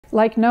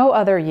Like no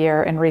other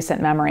year in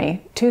recent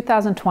memory,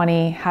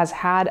 2020 has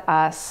had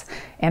us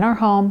in our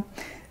home,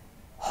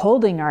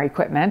 holding our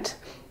equipment,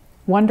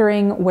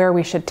 wondering where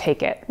we should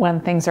take it when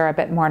things are a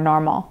bit more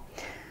normal.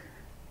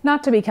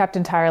 Not to be kept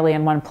entirely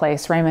in one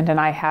place, Raymond and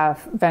I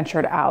have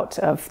ventured out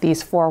of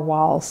these four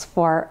walls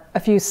for a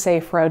few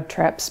safe road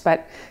trips,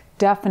 but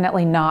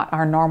definitely not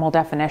our normal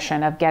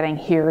definition of getting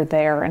here,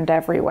 there, and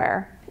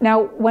everywhere.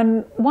 Now,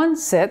 when one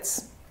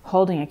sits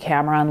holding a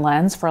camera and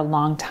lens for a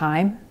long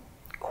time,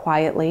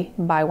 quietly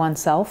by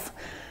oneself,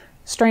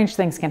 strange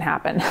things can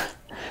happen.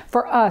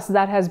 For us,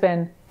 that has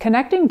been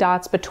connecting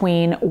dots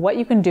between what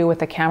you can do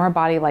with a camera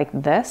body like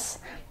this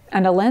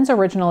and a lens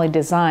originally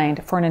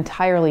designed for an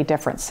entirely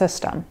different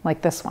system,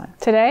 like this one.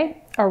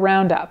 Today, a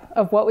roundup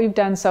of what we've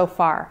done so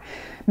far,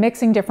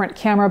 mixing different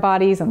camera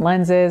bodies and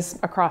lenses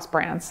across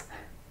brands,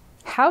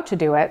 how to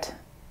do it,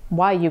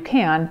 why you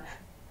can,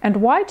 and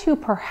why to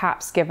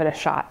perhaps give it a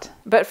shot.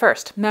 But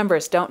first,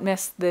 members, don't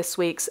miss this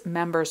week's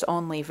members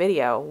only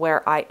video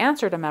where I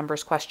answered a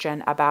member's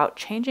question about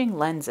changing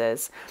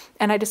lenses,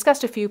 and I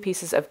discussed a few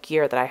pieces of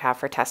gear that I have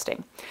for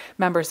testing.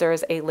 Members, there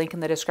is a link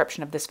in the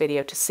description of this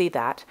video to see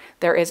that.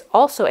 There is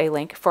also a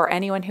link for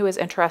anyone who is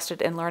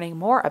interested in learning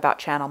more about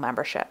channel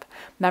membership.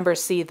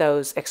 Members see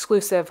those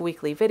exclusive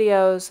weekly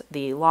videos,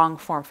 the long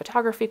form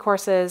photography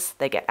courses,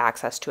 they get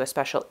access to a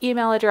special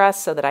email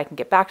address so that I can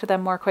get back to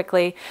them more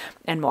quickly,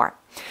 and more.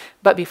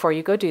 But before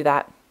you go do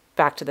that,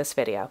 back to this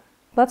video.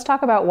 Let's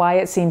talk about why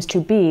it seems to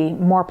be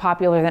more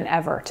popular than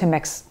ever to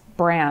mix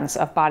brands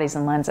of bodies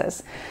and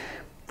lenses.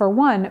 For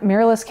one,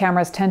 mirrorless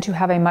cameras tend to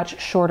have a much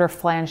shorter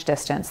flange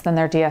distance than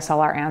their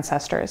DSLR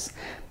ancestors.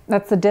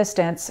 That's the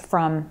distance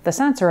from the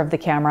sensor of the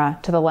camera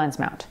to the lens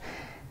mount.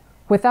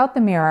 Without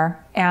the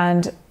mirror,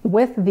 and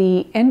with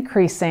the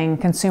increasing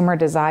consumer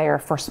desire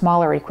for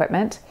smaller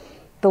equipment,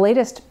 the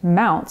latest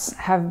mounts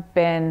have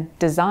been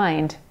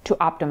designed to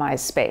optimize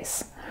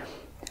space.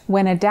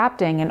 When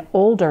adapting an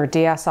older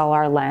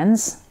DSLR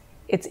lens,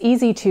 it's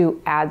easy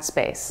to add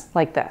space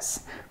like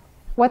this.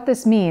 What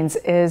this means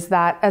is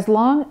that as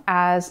long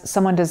as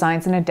someone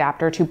designs an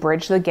adapter to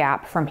bridge the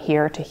gap from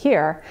here to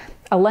here,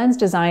 a lens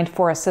designed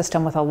for a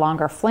system with a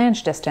longer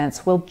flange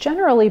distance will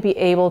generally be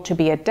able to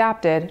be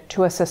adapted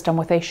to a system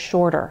with a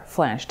shorter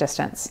flange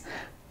distance.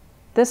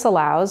 This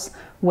allows,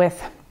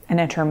 with an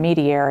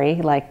intermediary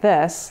like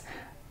this,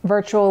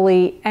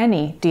 virtually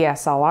any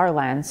DSLR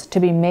lens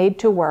to be made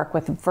to work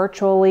with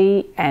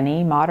virtually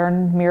any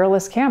modern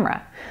mirrorless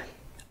camera.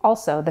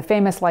 Also, the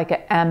famous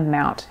Leica M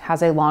mount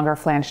has a longer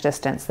flange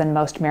distance than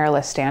most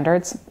mirrorless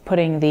standards,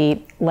 putting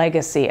the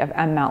legacy of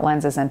M mount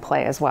lenses in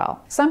play as well.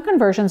 Some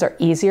conversions are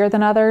easier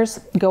than others.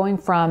 Going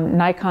from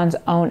Nikon's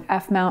own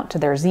F mount to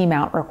their Z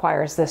mount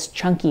requires this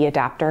chunky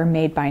adapter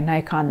made by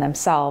Nikon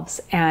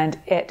themselves, and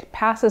it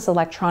passes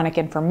electronic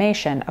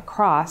information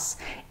across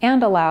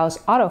and allows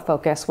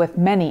autofocus with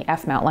many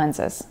F mount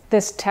lenses.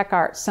 This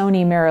TechArt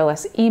Sony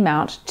mirrorless E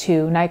mount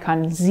to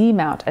Nikon Z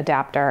mount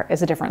adapter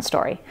is a different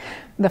story.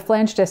 The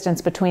flange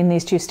distance between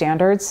these two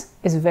standards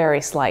is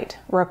very slight,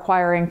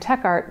 requiring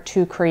TechArt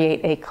to create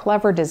a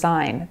clever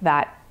design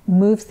that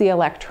moves the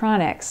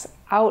electronics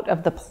out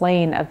of the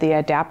plane of the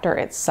adapter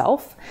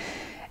itself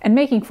and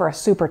making for a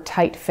super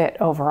tight fit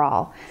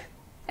overall.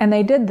 And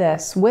they did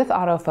this with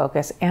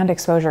autofocus and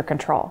exposure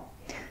control.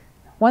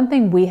 One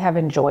thing we have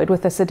enjoyed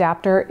with this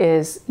adapter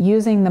is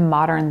using the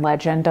modern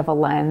legend of a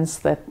lens,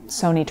 the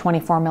Sony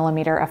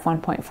 24mm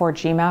f1.4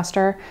 G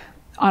Master,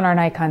 on our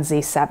Nikon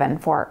Z7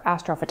 for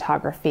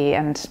astrophotography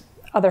and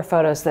other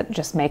photos that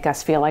just make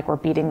us feel like we're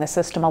beating the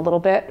system a little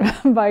bit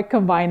by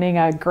combining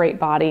a great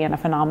body and a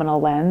phenomenal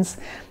lens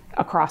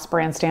across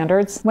brand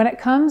standards. When it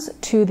comes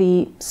to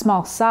the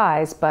small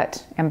size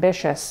but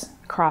ambitious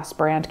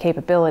cross-brand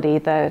capability,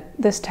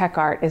 this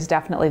TechArt is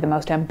definitely the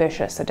most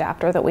ambitious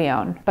adapter that we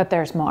own. But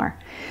there's more.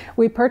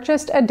 We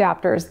purchased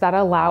adapters that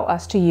allow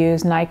us to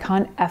use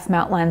Nikon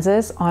F-mount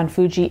lenses on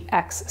Fuji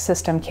X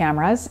system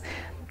cameras,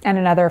 and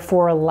another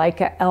for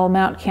Leica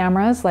L-mount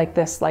cameras like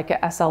this Leica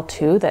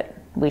SL2 that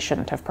we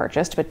shouldn't have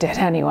purchased but did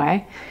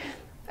anyway.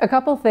 A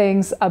couple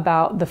things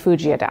about the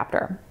Fuji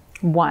adapter.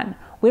 One,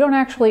 we don't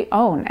actually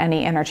own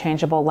any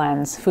interchangeable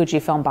lens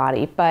Fujifilm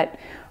body, but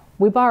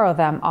we borrow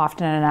them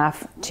often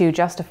enough to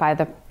justify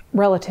the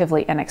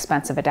relatively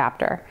inexpensive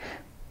adapter.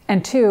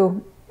 And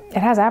two, it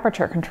has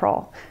aperture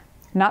control.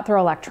 Not through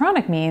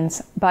electronic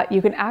means, but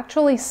you can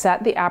actually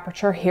set the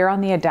aperture here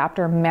on the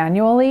adapter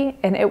manually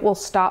and it will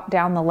stop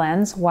down the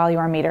lens while you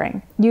are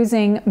metering.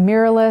 Using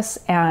mirrorless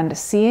and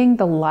seeing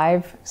the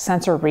live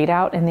sensor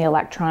readout in the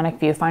electronic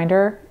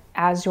viewfinder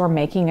as you're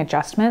making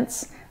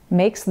adjustments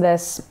makes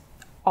this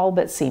all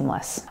but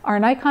seamless. Our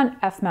Nikon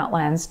F-mount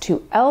lens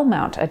to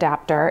L-mount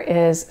adapter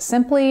is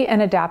simply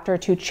an adapter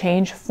to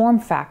change form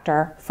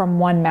factor from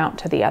one mount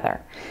to the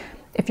other.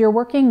 If you're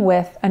working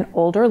with an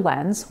older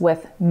lens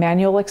with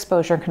manual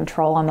exposure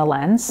control on the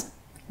lens,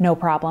 no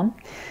problem.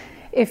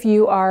 If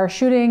you are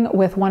shooting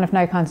with one of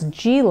Nikon's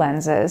G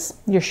lenses,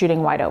 you're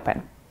shooting wide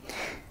open.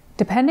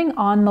 Depending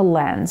on the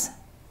lens,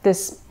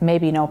 this may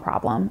be no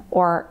problem,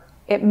 or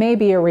it may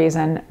be a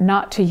reason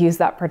not to use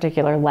that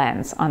particular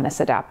lens on this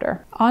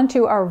adapter. On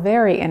to our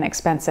very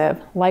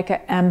inexpensive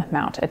Leica M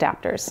mount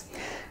adapters.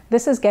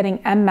 This is getting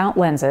M mount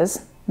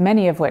lenses,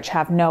 many of which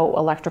have no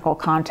electrical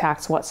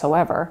contacts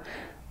whatsoever,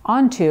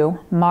 onto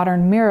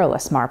modern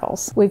mirrorless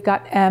marvels. We've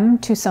got M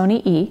to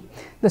Sony E.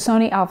 The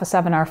Sony Alpha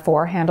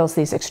 7R4 handles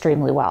these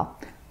extremely well.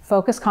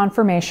 Focus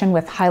confirmation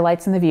with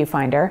highlights in the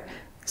viewfinder,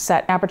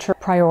 set aperture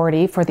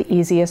priority for the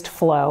easiest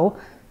flow,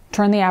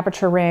 turn the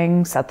aperture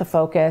ring, set the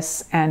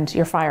focus, and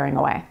you're firing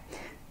away.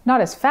 Not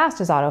as fast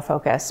as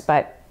autofocus,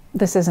 but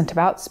this isn't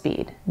about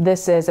speed.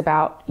 This is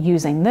about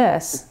using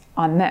this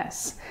on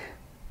this.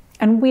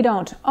 And we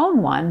don't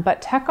own one,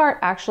 but TechArt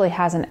actually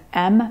has an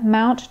M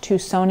mount to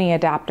Sony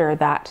adapter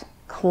that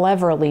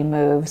cleverly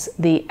moves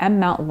the M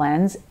mount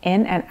lens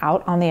in and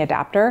out on the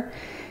adapter,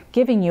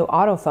 giving you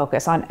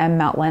autofocus on M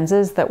mount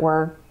lenses that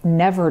were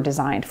never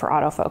designed for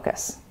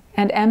autofocus.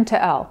 And M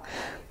to L.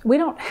 We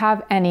don't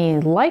have any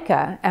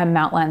Leica M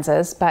mount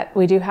lenses, but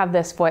we do have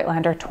this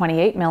Voigtlander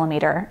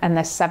 28mm and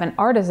this 7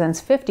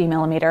 Artisans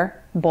 50mm,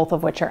 both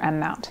of which are M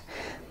mount.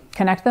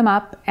 Connect them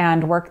up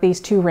and work these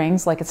two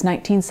rings like it's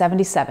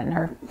 1977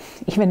 or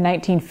even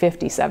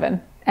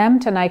 1957. M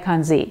to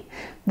Nikon Z.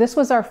 This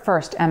was our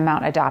first M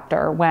mount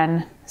adapter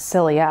when,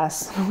 silly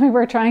us, we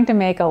were trying to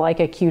make a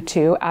Leica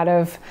Q2 out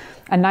of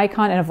a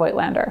Nikon and a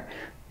Voigtlander.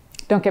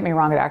 Don't get me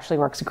wrong, it actually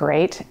works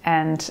great.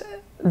 And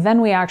then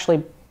we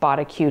actually bought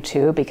a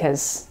Q2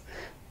 because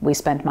we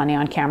spent money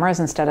on cameras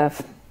instead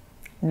of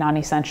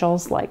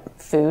non-essentials like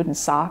food and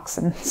socks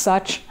and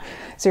such.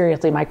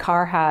 Seriously, my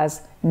car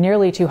has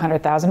nearly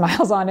 200,000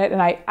 miles on it,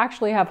 and I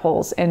actually have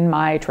holes in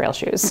my trail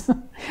shoes.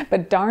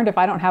 But darned if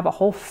I don't have a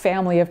whole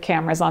family of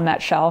cameras on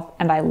that shelf,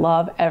 and I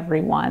love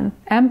every one.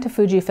 M to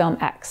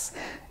Fujifilm X.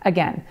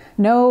 Again,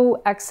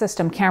 no X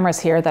system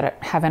cameras here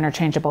that have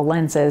interchangeable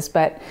lenses,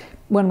 but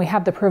when we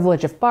have the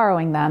privilege of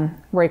borrowing them,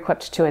 we're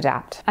equipped to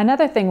adapt.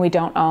 Another thing we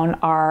don't own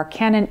are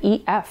Canon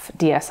EF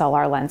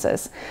DSLR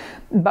lenses,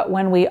 but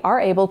when we are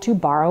able to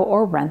borrow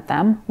or rent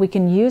them, we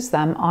can use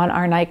them on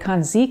our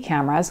Nikon Z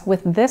cameras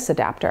with this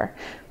adapter.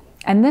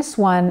 And this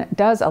one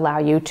does allow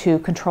you to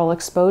control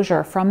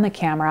exposure from the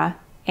camera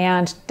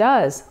and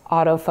does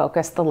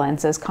autofocus the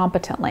lenses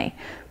competently.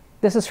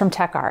 This is from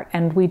TechArt,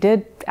 and we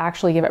did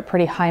actually give it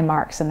pretty high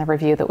marks in the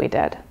review that we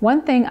did.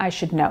 One thing I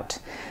should note,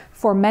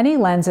 for many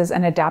lenses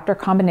and adapter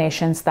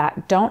combinations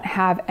that don't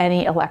have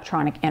any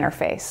electronic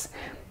interface,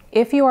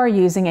 if you are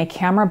using a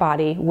camera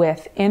body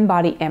with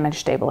in-body image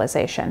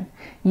stabilization,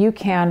 you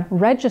can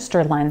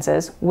register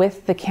lenses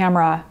with the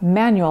camera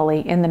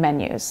manually in the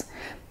menus.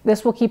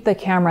 This will keep the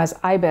camera's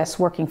IBIS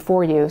working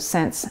for you,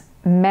 since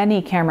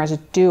many cameras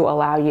do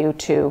allow you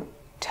to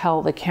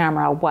tell the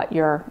camera what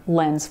your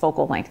lens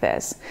focal length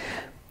is.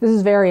 This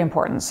is very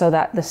important so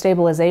that the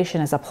stabilization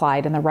is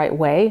applied in the right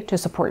way to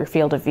support your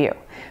field of view.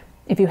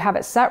 If you have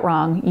it set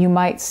wrong, you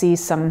might see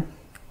some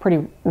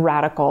pretty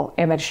radical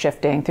image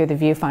shifting through the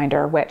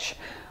viewfinder, which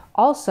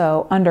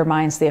also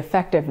undermines the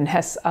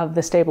effectiveness of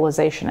the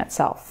stabilization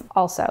itself.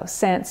 Also,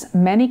 since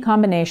many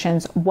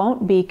combinations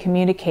won't be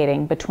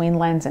communicating between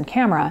lens and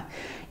camera,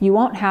 you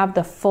won't have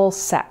the full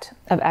set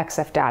of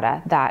EXIF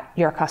data that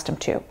you're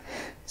accustomed to.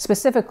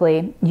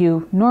 Specifically,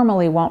 you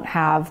normally won't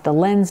have the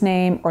lens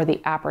name or the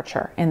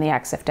aperture in the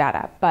EXIF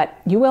data, but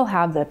you will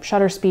have the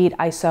shutter speed,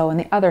 ISO, and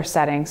the other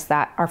settings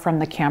that are from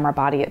the camera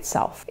body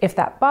itself. If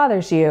that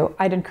bothers you,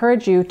 I'd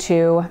encourage you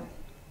to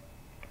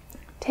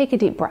take a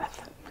deep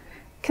breath.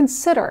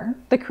 Consider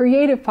the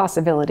creative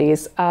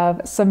possibilities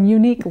of some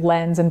unique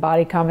lens and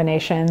body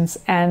combinations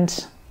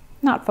and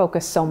not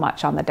focus so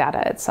much on the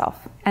data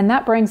itself. And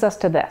that brings us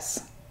to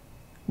this.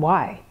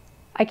 Why?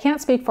 I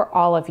can't speak for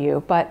all of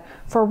you, but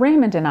for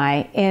Raymond and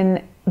I,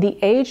 in the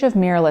age of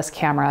mirrorless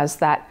cameras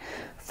that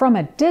from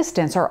a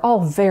distance are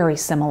all very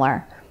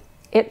similar,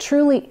 it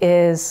truly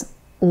is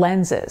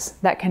lenses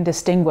that can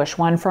distinguish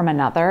one from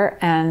another.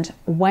 And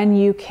when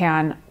you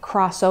can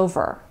cross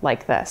over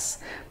like this,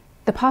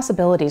 the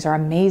possibilities are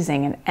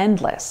amazing and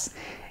endless.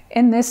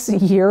 In this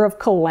year of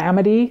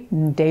calamity,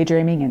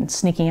 daydreaming and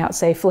sneaking out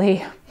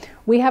safely,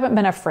 we haven't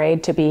been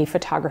afraid to be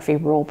photography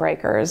rule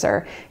breakers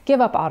or give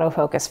up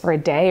autofocus for a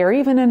day or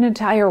even an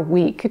entire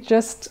week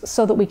just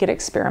so that we could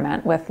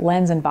experiment with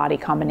lens and body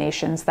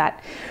combinations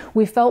that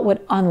we felt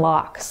would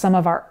unlock some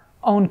of our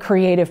own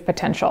creative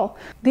potential.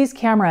 These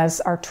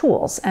cameras are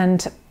tools,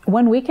 and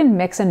when we can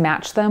mix and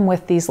match them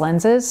with these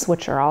lenses,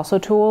 which are also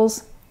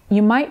tools,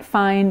 you might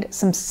find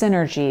some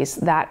synergies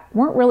that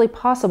weren't really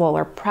possible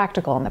or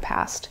practical in the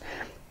past.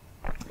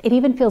 It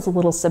even feels a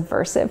little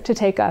subversive to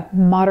take a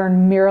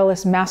modern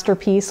mirrorless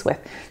masterpiece with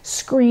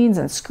screens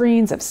and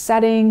screens of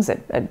settings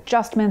and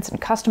adjustments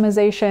and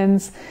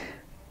customizations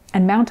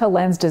and mount a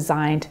lens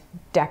designed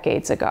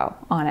decades ago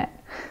on it.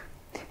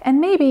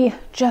 And maybe,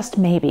 just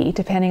maybe,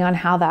 depending on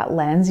how that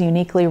lens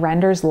uniquely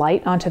renders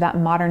light onto that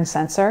modern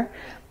sensor,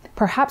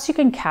 perhaps you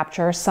can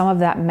capture some of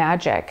that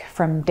magic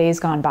from days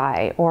gone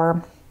by,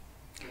 or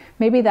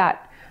maybe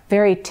that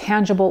very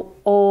tangible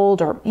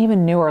old or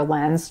even newer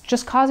lens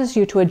just causes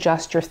you to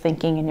adjust your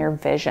thinking and your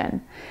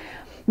vision.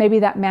 Maybe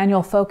that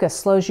manual focus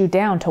slows you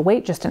down to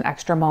wait just an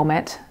extra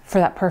moment for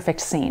that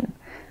perfect scene.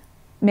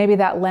 Maybe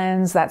that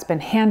lens that's been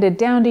handed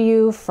down to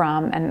you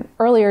from an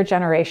earlier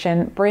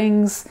generation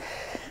brings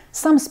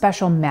some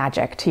special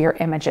magic to your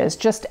images,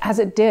 just as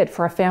it did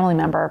for a family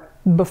member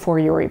before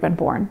you were even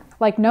born.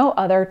 Like no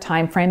other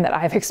time frame that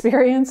I've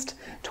experienced,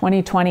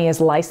 2020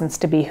 is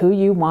licensed to be who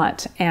you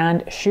want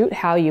and shoot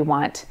how you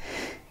want,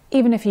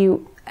 even if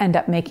you end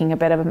up making a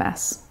bit of a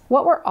mess.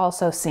 What we're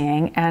also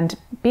seeing and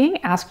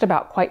being asked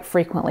about quite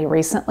frequently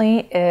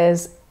recently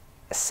is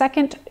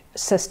second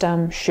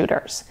system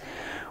shooters,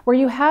 where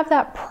you have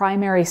that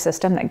primary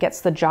system that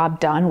gets the job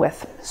done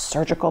with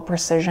surgical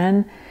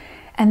precision,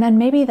 and then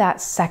maybe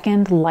that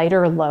second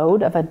lighter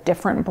load of a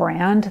different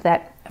brand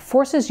that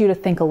forces you to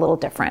think a little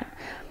different.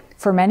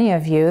 For many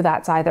of you,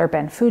 that's either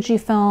been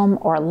Fujifilm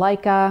or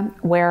Leica,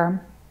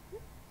 where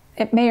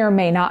it may or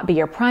may not be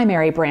your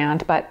primary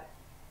brand, but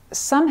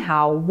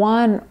somehow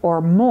one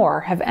or more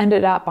have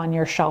ended up on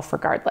your shelf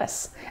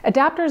regardless.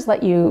 Adapters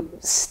let you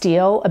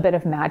steal a bit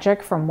of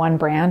magic from one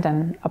brand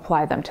and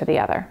apply them to the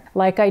other.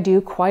 Like I do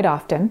quite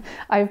often,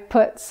 I've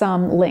put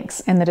some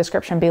links in the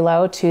description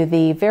below to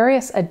the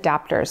various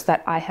adapters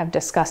that I have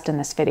discussed in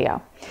this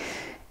video.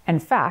 In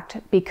fact,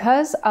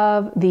 because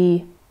of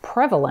the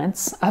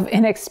prevalence of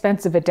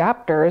inexpensive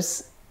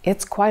adapters,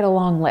 it's quite a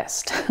long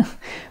list.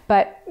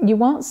 But you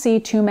won't see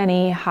too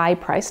many high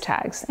price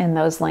tags in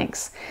those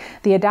links.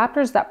 The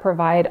adapters that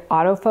provide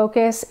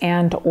autofocus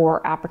and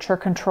or aperture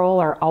control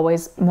are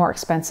always more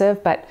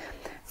expensive, but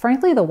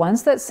frankly, the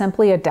ones that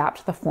simply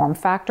adapt the form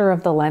factor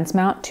of the lens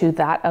mount to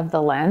that of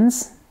the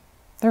lens,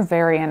 they're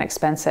very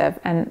inexpensive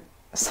and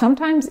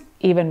sometimes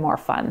even more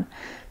fun.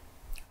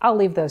 I'll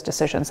leave those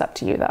decisions up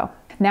to you though.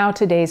 Now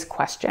today's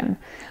question.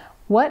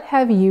 What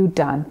have you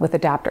done with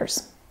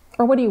adapters?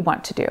 Or what do you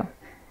want to do?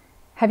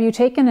 Have you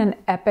taken an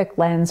epic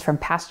lens from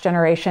past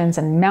generations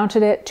and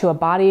mounted it to a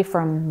body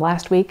from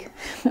last week?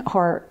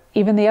 Or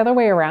even the other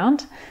way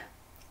around?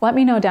 Let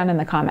me know down in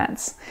the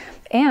comments.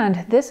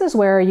 And this is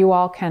where you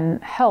all can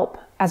help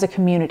as a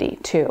community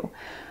too.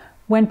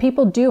 When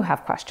people do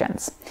have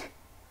questions,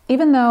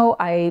 even though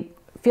I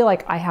feel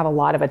like I have a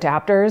lot of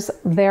adapters,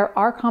 there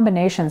are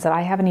combinations that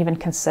I haven't even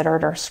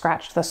considered or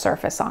scratched the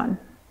surface on.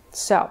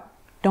 So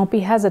don't be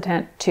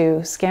hesitant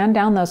to scan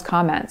down those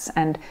comments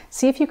and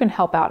see if you can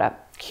help out a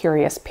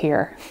curious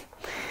peer.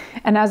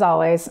 And as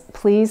always,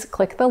 please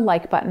click the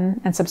like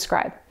button and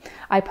subscribe.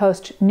 I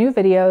post new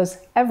videos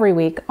every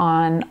week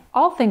on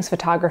all things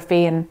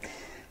photography and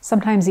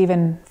sometimes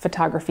even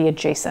photography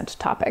adjacent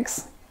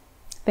topics.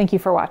 Thank you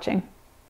for watching.